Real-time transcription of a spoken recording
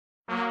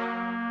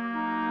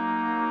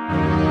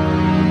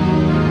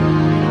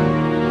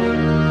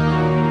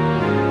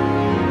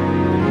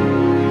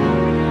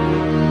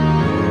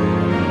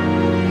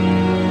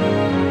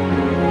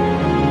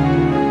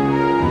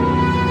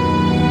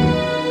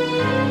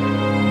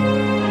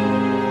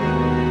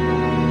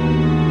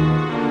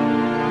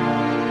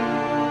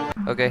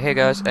Okay, hey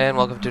guys, and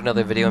welcome to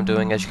another video I'm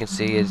doing. As you can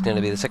see, it's going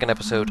to be the second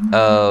episode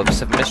of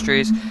 7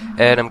 Mysteries,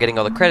 and I'm getting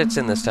all the credits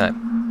in this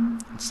time,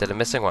 instead of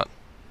missing one.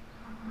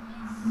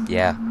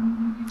 Yeah,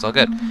 it's all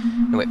good.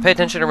 Anyway, pay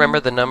attention, remember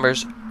the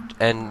numbers,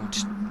 and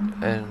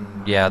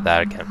yeah,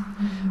 that again.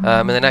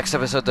 In the next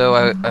episode, though,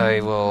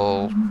 I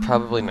will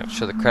probably not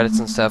show the credits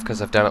and stuff,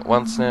 because I've done it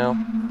once now,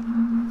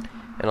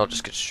 and I'll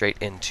just get straight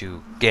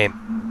into game.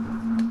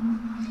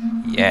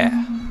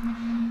 Yeah.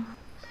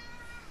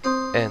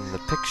 And the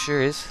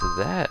picture is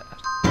that.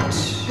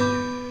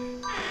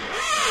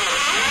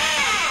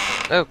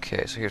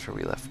 Okay, so here's where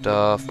we left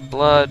off.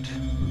 Blood.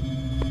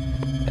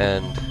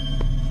 And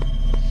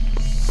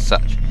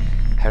such.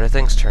 How do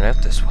things turn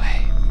out this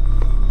way?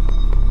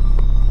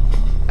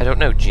 I don't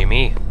know,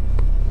 Jimmy.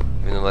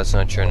 Even though that's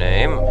not your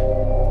name.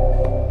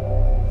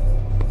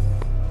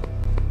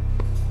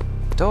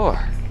 Door.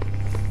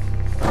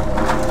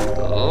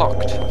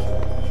 Locked.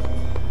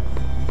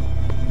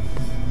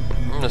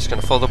 I'm just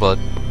gonna follow the blood.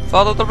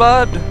 Follow the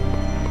blood!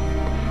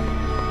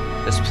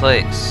 This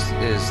place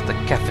is the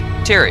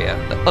cafeteria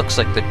that looks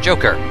like the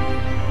Joker.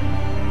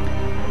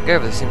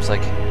 However, this seems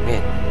like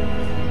me.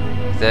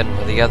 Then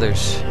were the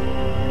others.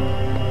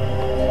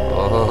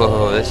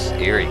 Oh, this is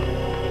eerie.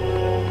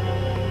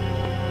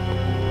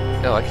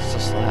 No, I can still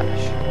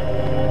slash.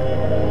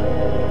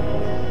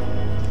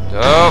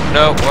 Oh,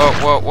 no, whoa,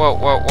 whoa, whoa,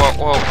 whoa, whoa,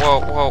 whoa,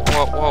 whoa,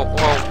 whoa, whoa,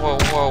 whoa, whoa,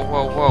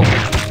 whoa, whoa,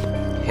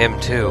 whoa. Him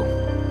too.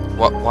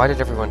 Why did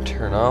everyone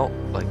turn out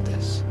like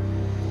this?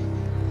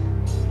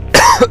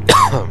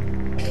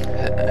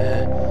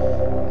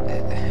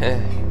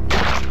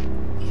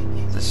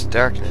 This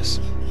darkness.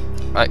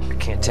 I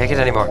can't take it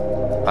anymore.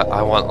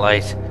 I want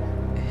light.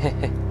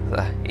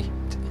 Light.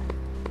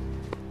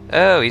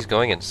 Oh, he's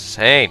going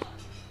insane.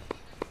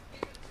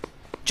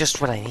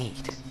 Just what I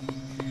need.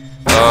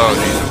 Oh,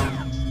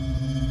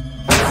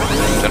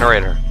 Jesus.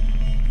 Generator.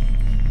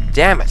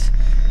 Damn it.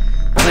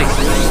 Please,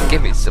 just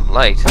give me some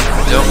light.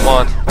 I don't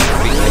want to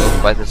be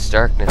killed by this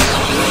darkness.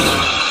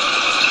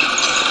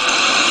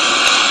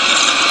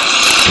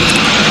 Too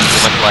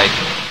much light.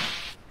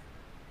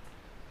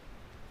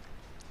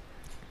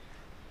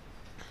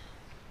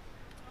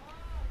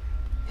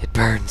 It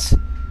burns.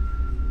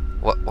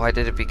 Why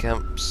did it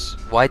become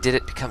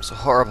so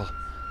horrible?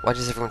 Why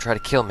does everyone try to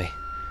kill me?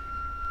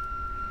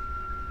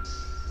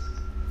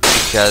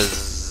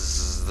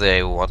 Because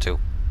they want to.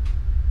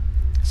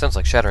 Sounds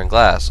like shattering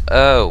glass.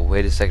 Oh,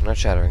 wait a second, not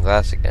shattering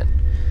glass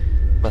again.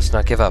 Must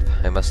not give up.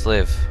 I must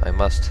live. I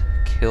must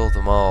kill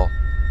them all.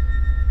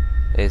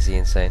 Is he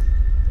insane?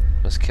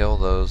 Must kill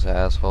those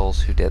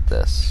assholes who did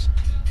this.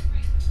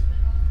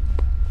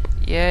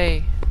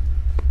 Yay.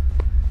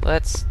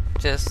 Let's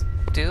just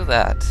do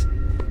that.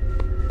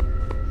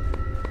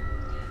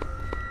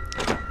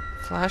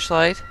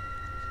 Flashlight.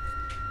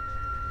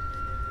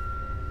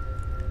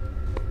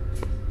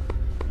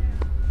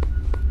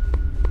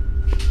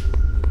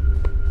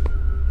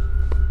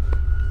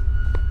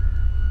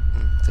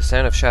 The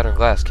sound of shattering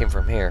glass came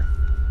from here.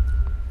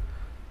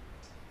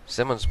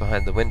 Someone's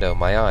behind the window.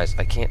 My eyes.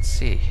 I can't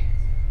see.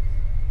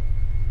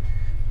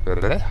 What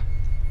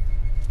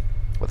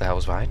the hell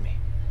was behind me?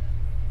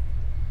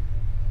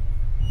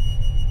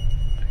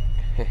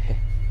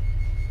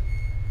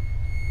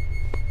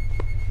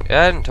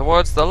 And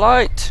towards the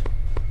light.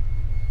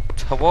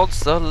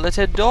 Towards the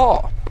littered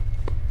door.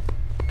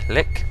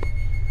 Click.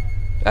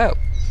 Oh.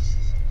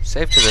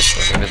 Save to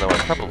this one, even though I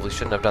probably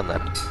shouldn't have done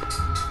that.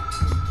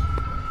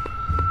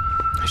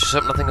 I just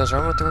hope nothing goes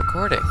wrong with the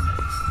recording.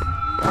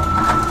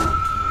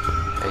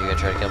 Are you gonna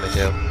try to kill me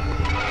too?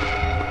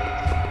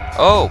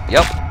 Oh,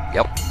 yep.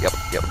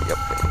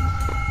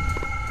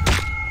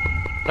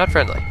 Not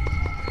friendly.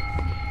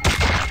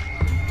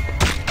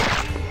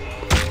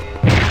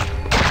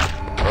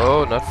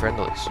 Oh, not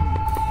friendlies.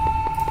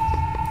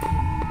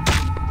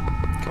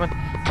 Come on.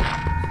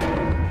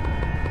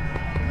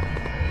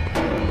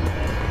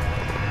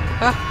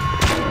 Ah!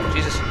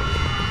 Jesus.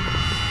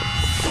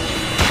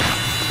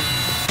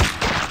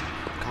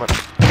 Come on.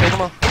 Take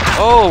them all.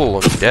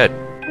 Oh, I'm dead.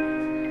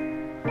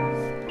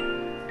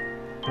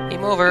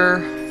 Game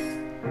over.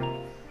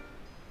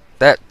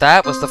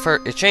 That was the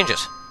first. It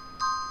changes.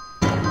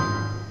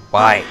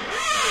 Why?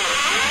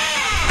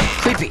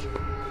 Creepy.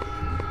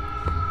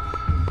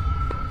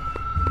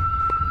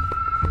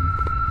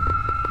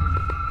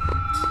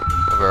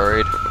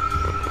 Averted.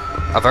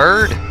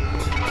 Averted.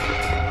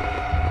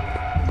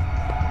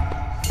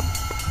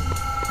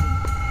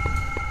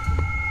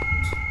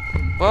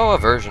 Whoa,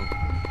 aversion.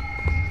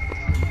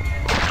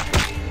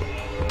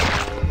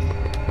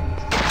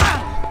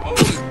 Oh,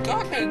 you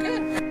got me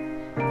again.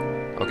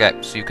 Okay,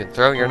 so you can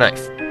throw your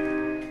knife.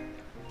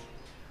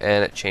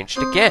 And it changed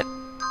again.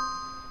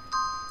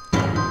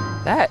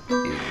 That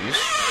is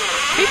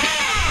creepy.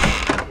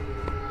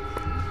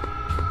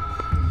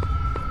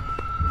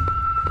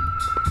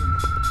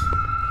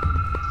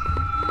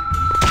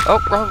 Oh,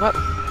 wrong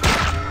button.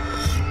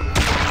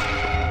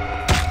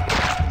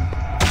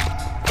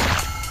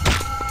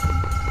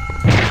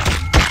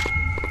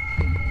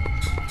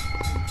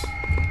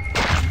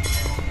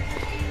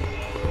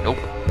 Nope.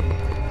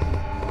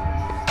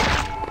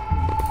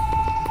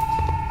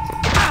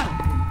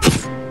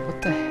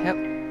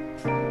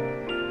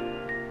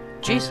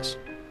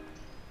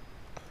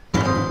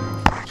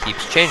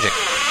 keeps changing.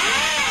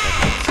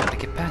 I have to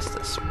get past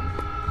this.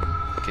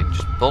 Okay,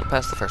 just bolt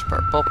past the first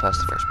part. Bolt past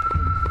the first part.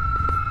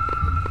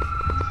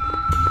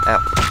 Ow.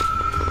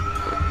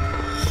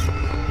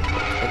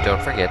 And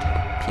don't forget,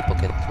 people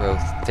can throw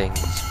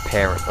things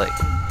apparently.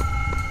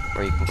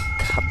 Or you can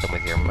cut them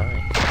with your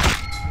mind.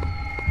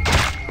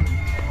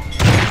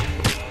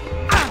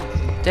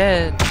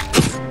 Dead.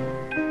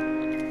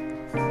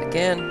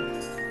 Again.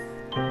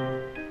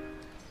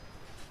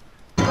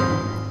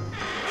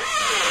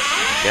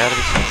 Gotta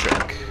be some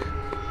trick.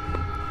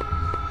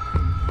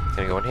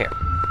 Gonna go in here.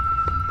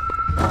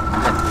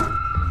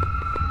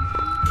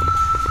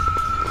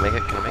 Can I make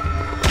it? Can I make it?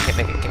 Can't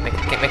make it, can't make it,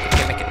 can't make it,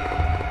 can't make it.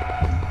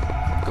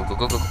 Go, go,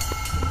 go, go.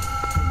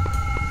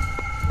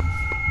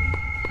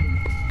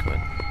 Come on.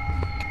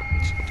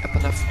 Up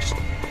enough, just...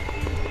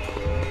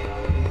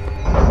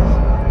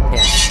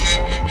 Yeah.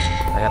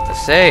 I have to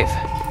save.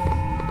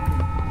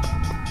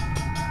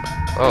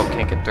 Oh,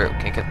 can't get through,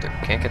 can't get through,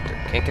 can't get through,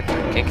 can't get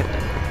through, can't get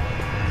through.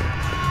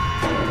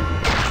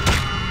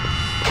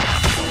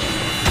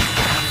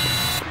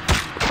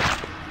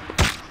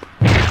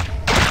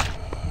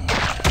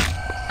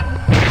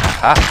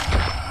 Ah!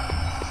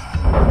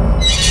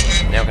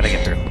 Now can I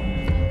get through?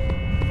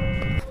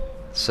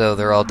 So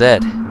they're all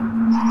dead. Oh,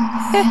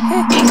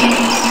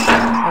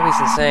 he's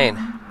insane.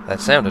 That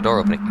sound, a door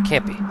opening. It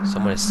can't be.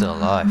 Someone is still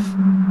alive.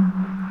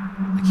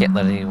 I can't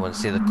let anyone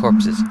see the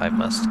corpses. I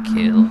must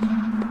kill.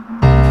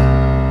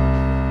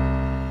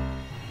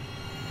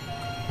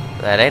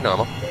 That ain't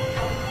normal.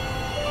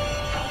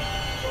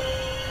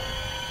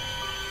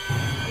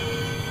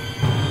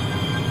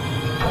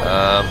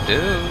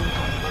 Dude.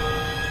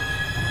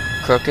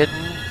 Crooked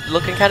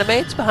looking kind of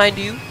mates behind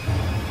you.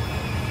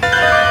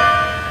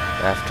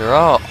 After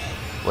all,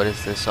 what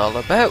is this all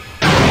about?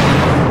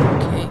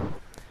 Okay.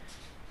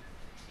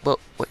 Well,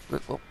 wait.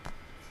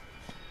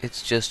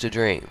 It's just a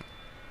dream.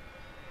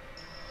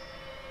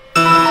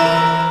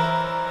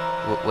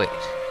 Wait.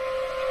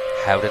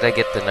 How did I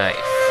get the knife?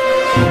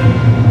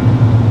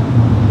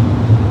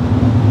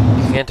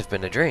 It can't have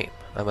been a dream.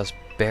 I must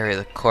bury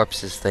the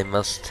corpses. They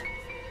mustn't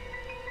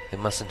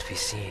be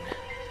seen.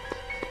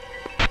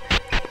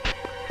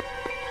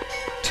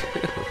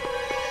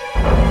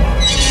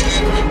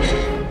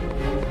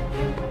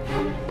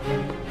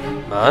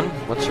 Man,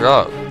 what's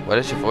wrong? Why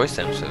does your voice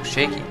sound so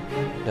shaky?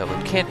 No,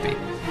 it can't be.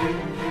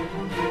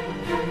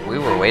 We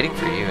were waiting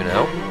for you,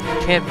 no?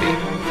 It can't be.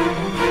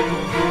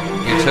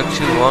 You took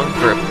too long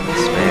for a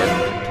piss, man.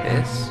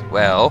 Piss?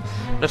 Well,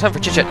 no time for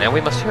chit-chat now.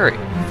 We must hurry.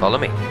 Follow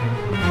me.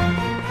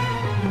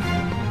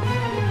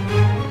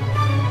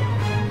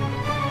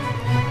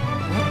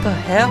 What the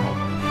hell?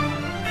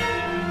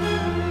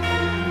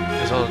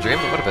 It was all a dream,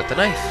 but what about the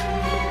knife?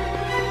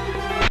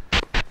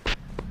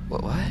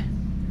 What?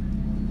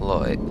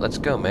 Lloyd, let's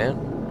go, man.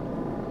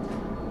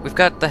 We've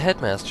got the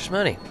headmaster's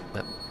money.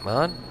 But,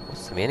 man,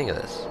 what's the meaning of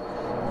this?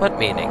 What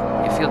meaning?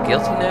 You feel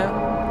guilty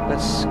now?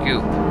 Let's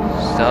scoop.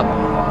 Stop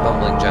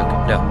bumbling junk.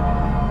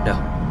 No.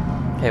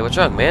 Hey, what's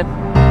wrong, man?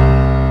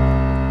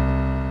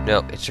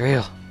 No, it's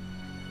real.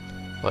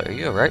 What, are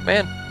you alright,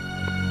 man?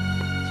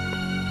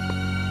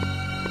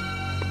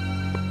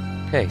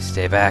 Hey,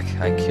 stay back.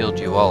 I killed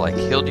you all. I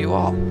killed you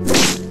all.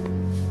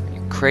 Are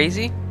you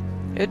crazy?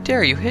 How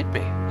dare you hit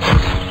me?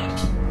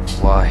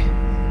 Why?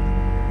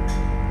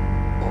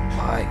 Oh,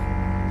 why?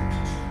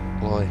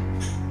 Why?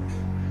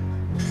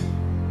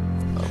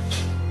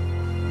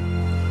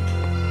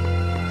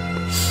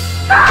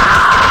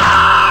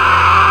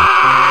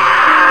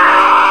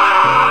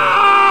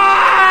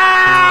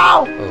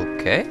 Oh.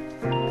 Okay.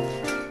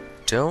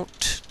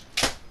 Don't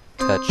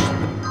touch the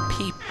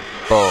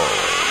people.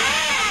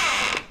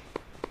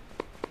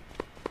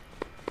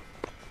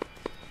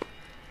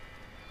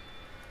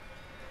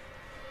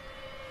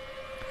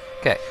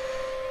 Okay.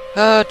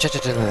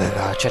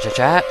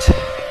 Chat.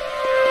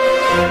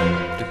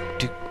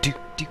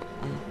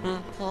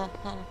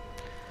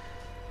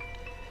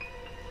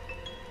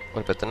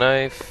 What about the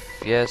knife?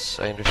 Yes,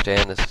 I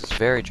understand this is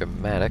very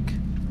dramatic.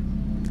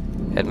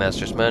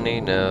 Headmaster's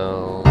money?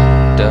 No.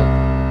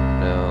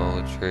 No,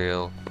 it's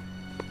real.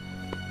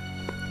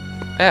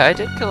 Yeah, I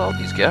did kill all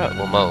these guys.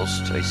 Well,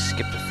 most. I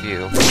skipped a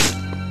few.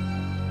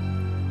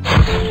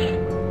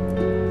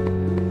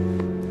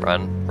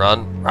 Run!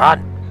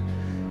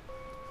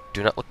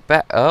 Do not look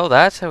back. Oh,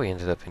 that's how we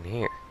ended up in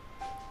here.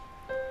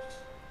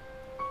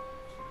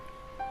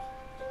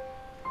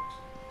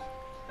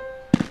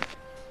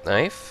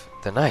 Knife?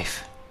 The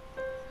knife.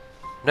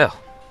 No.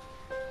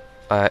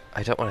 I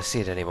don't want to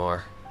see it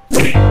anymore.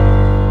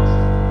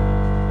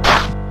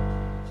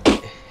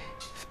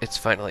 It's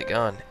finally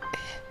gone.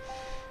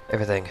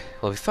 Everything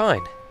will be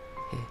fine.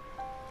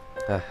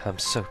 I'm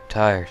so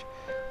tired.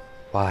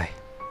 Why?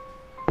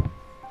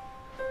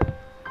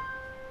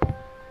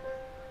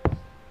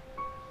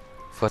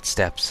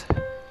 Footsteps.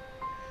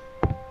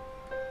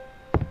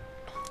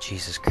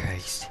 Jesus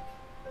Christ.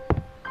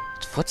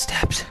 It's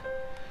footsteps.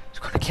 It's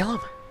gonna kill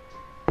him.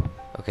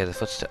 Okay, the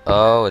footsteps.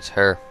 Oh, it's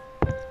her.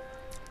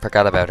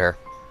 Forgot about her.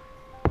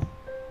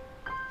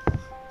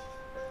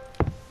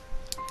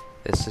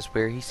 This is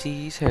where he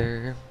sees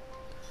her.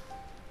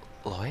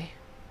 Loy?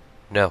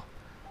 No.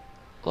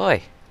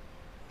 Loy?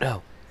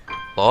 No.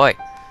 Loy?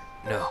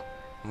 No.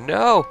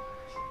 No!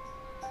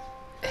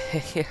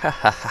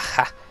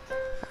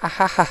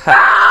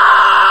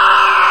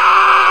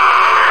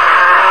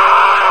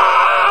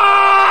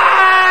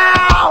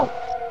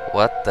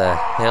 What the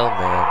hell,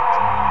 man?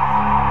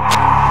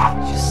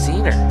 You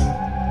seen her?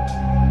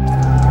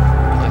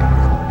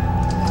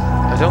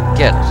 I don't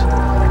get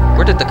it.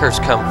 Where did the curse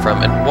come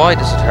from, and why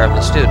does it harm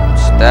the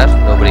students? That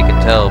nobody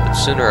can tell, but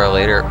sooner or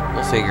later,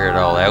 we'll figure it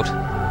all out.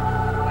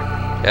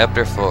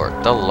 Chapter 4,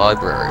 The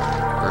Library,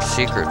 where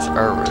secrets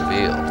are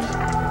revealed.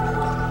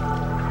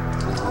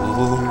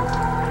 Ooh.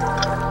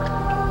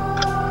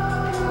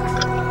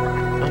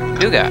 Oh,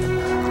 new guy.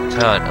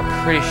 Ton, I'm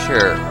pretty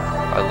sure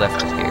I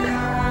left it here.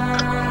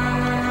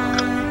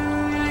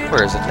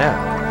 Where is it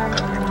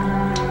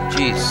now?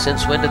 Geez,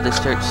 since when did they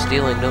start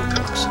stealing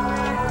notebooks?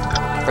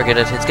 Forget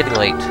it, it's getting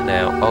late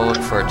now. I'll look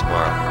for it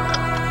tomorrow.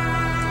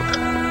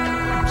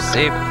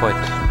 Save point.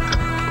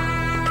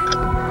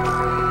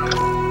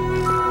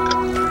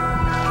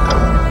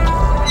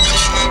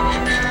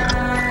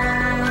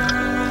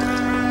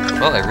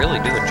 Well, I really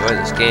do enjoy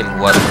this game.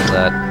 What was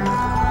that?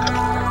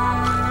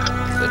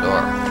 The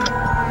door.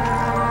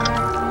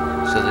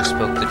 So they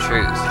spoke the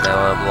truth. Now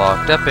I'm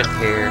locked up in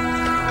here.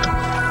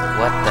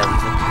 What that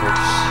even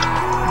curse?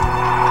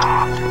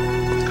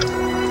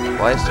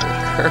 Why is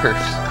there a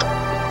curse?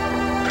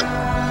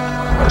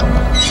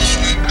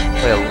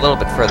 Play a little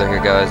bit further here,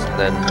 guys, and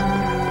then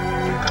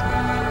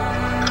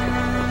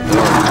the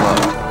door is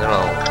locked, and then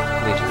I'll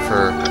meet you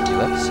for a new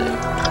episode.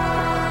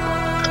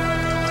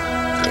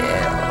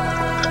 Yeah.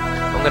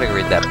 I'm gonna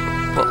read that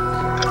book.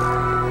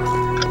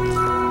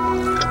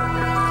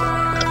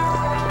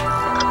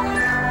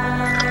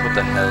 What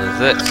the hell is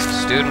this?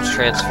 Students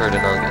transferred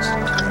in August.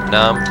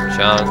 Nam,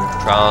 Chang,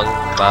 Trong,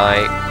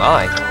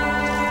 Mai.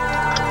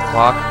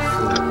 Kwok,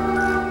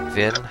 Fu,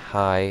 Vin,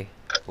 Hai,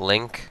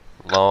 Link,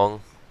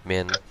 Long,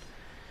 Min.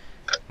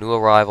 New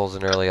arrivals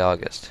in early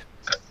August.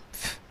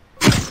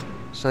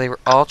 So they were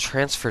all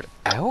transferred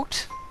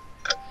out?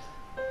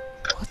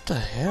 What the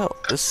hell?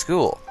 This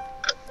school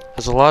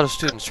has a lot of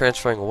students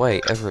transferring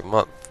away every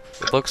month.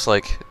 It looks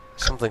like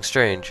something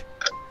strange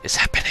is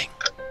happening.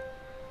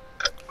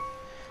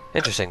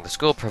 Interesting. The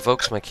school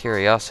provokes my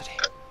curiosity.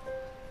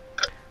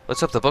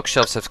 Let's hope the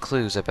bookshelves have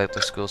clues about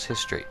the school's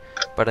history,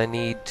 but I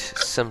need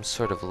some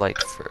sort of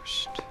light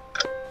first.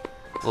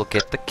 We'll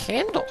get the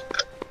candle.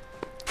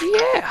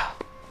 Yeah!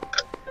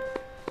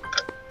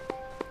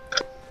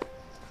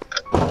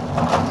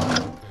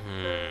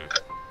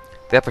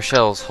 The upper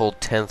shelves hold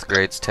 10th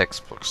grade's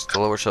textbooks. The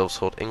lower shelves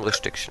hold English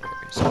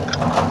dictionaries.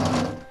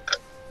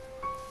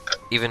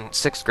 Even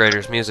 6th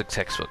graders' music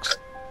textbooks.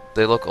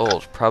 They look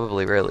old,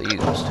 probably rarely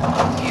used.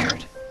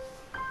 Weird.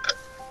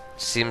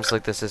 Seems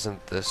like this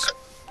isn't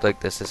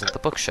the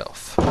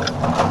bookshelf.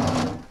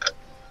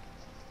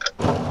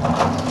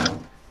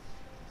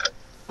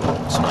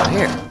 It's not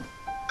here.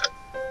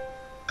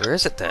 Where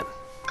is it then?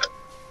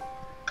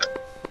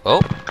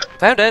 Oh,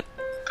 found it!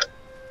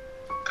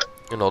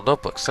 An old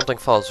notebook. Something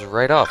falls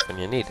right off when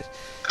you need it.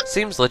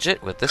 Seems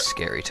legit with this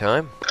scary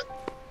time.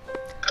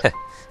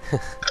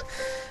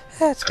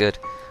 That's good.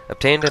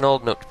 Obtained an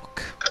old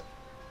notebook.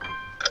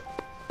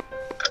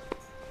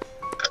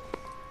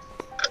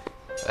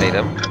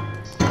 Item.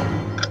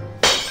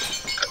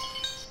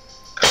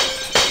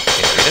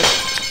 Can't read it.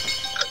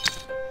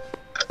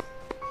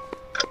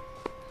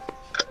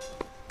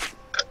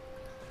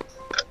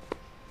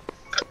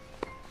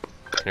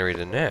 Can I read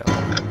it now?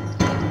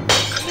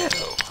 No.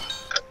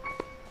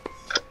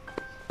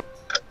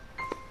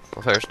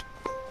 Well, first,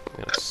 I'm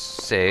gonna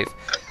save.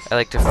 I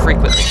like to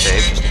frequently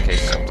save, just in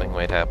case something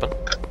might happen.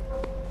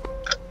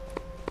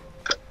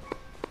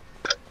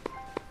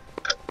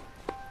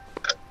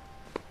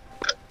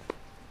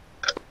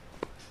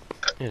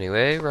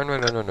 Anyway, run.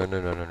 And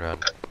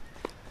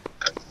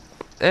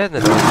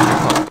then we're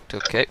locked.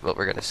 Okay, well,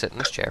 we're gonna sit in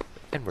this chair,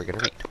 and we're gonna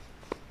read.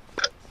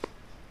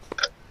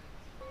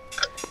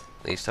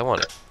 At least I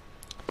want it.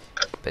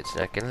 But it's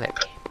not gonna let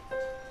me.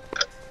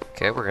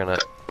 Okay, we're gonna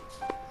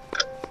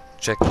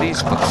check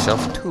these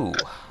bookshelf too.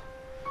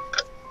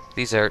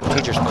 These are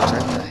teachers' books,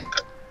 aren't they?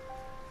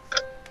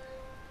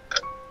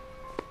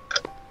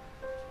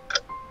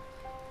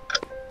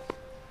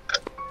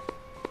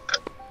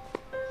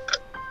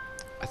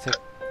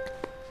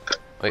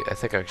 Wait, I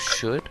think I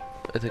should?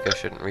 I think I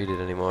shouldn't read it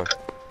anymore.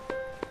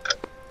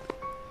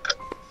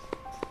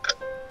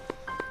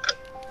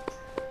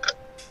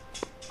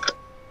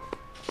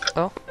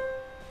 Oh.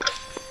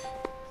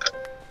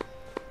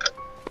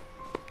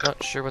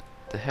 Not sure what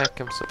the heck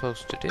I'm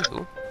supposed to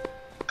do.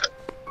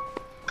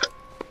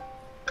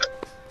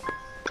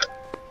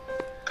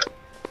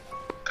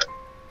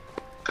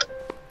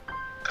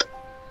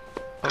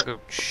 I'll go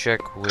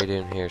check way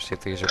down here, see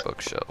if these are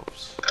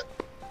bookshelves.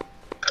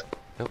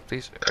 Nope,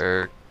 these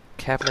are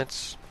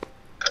cabinets.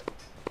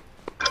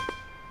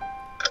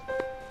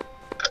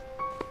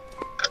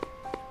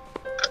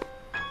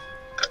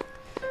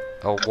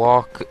 I'll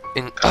walk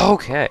in.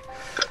 Okay.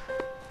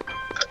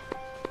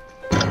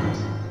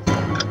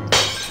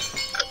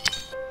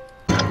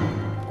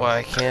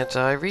 Why can't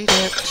I read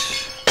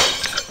it?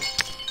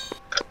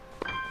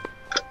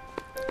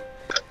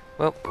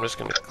 Well, I'm just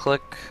gonna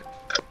click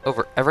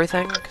over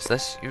everything, because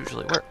this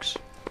usually works.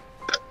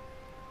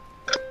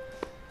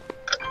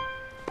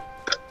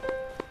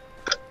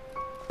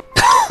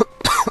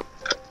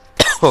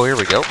 Oh, here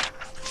we go.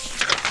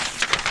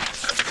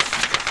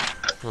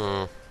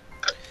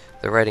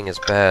 The writing is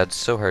bad,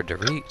 so hard to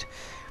read.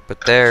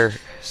 But there's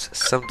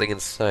something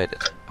inside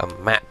it. A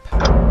map.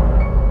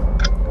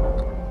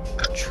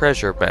 A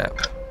treasure map.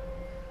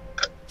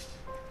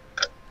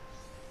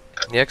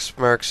 The X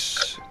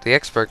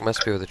mark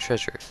must be where the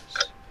treasure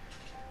is.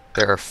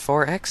 There are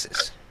 4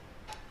 X's.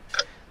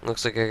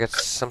 Looks like I got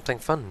something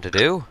fun to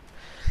do.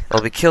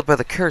 I'll be killed by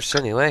the curse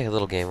anyway. A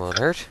little game won't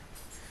hurt.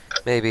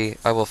 Maybe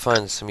I will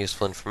find some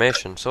useful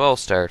information, so I'll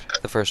start.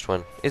 The first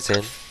one is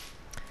in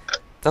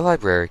the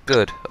library.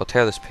 Good. I'll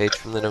tear this page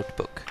from the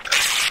notebook.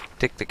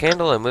 Take the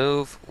candle and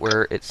move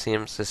where it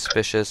seems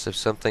suspicious. If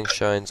something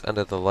shines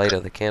under the light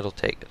of the candle,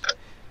 take it.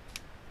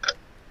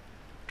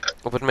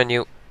 Open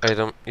menu. I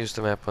don't use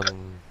the map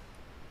on...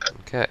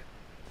 Okay.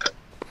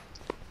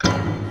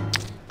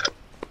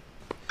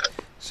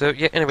 So,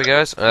 yeah, anyway,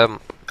 guys, I'm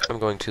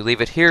going to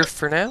leave it here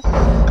for now.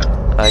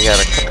 I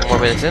got a couple more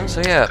minutes in,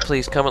 so yeah,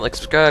 please comment, like,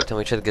 subscribe, tell me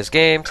what you think of this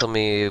game, tell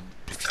me if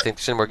you think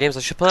there's any more games I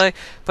should play,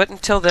 but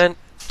until then,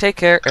 take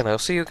care, and I'll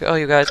see all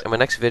you guys in my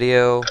next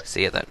video.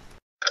 See you then.